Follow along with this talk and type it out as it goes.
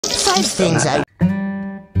5 things I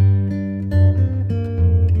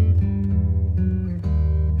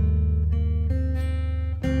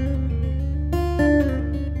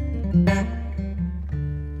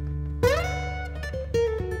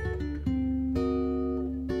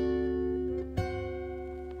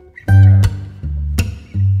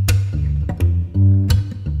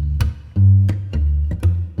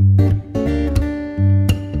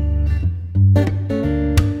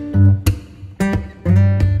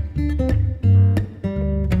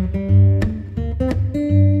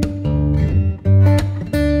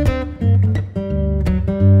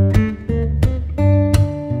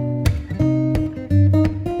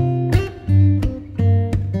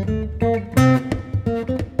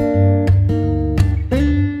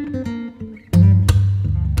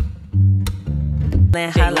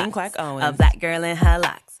A black girl in her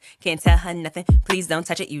locks. Can't tell her nothing. Please don't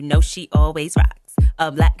touch it. You know she always rocks.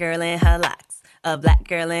 A black girl in her locks. A black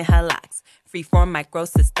girl in her locks. Freeform micro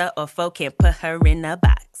sister or foe can't put her in a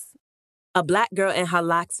box. A black girl in her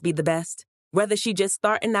locks be the best. Whether she just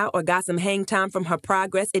starting out or got some hang time from her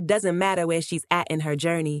progress, it doesn't matter where she's at in her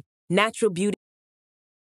journey. Natural beauty.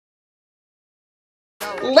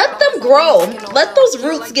 Let them grow. Let those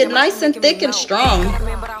roots get nice and thick and strong.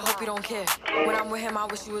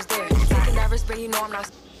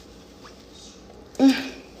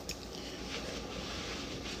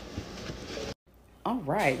 All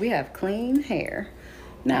right, we have clean hair.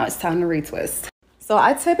 Now it's time to retwist. So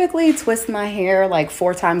I typically twist my hair like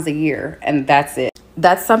 4 times a year, and that's it.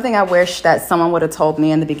 That's something I wish that someone would have told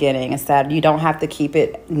me in the beginning, instead you don't have to keep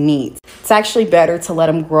it neat. It's actually better to let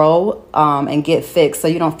them grow and get fixed so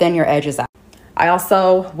you don't thin your edges out. I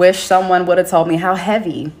also wish someone would have told me how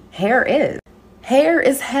heavy hair is. Hair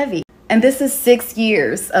is heavy, and this is 6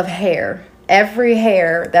 years of hair. Every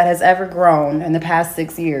hair that has ever grown in the past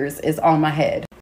 6 years is on my head.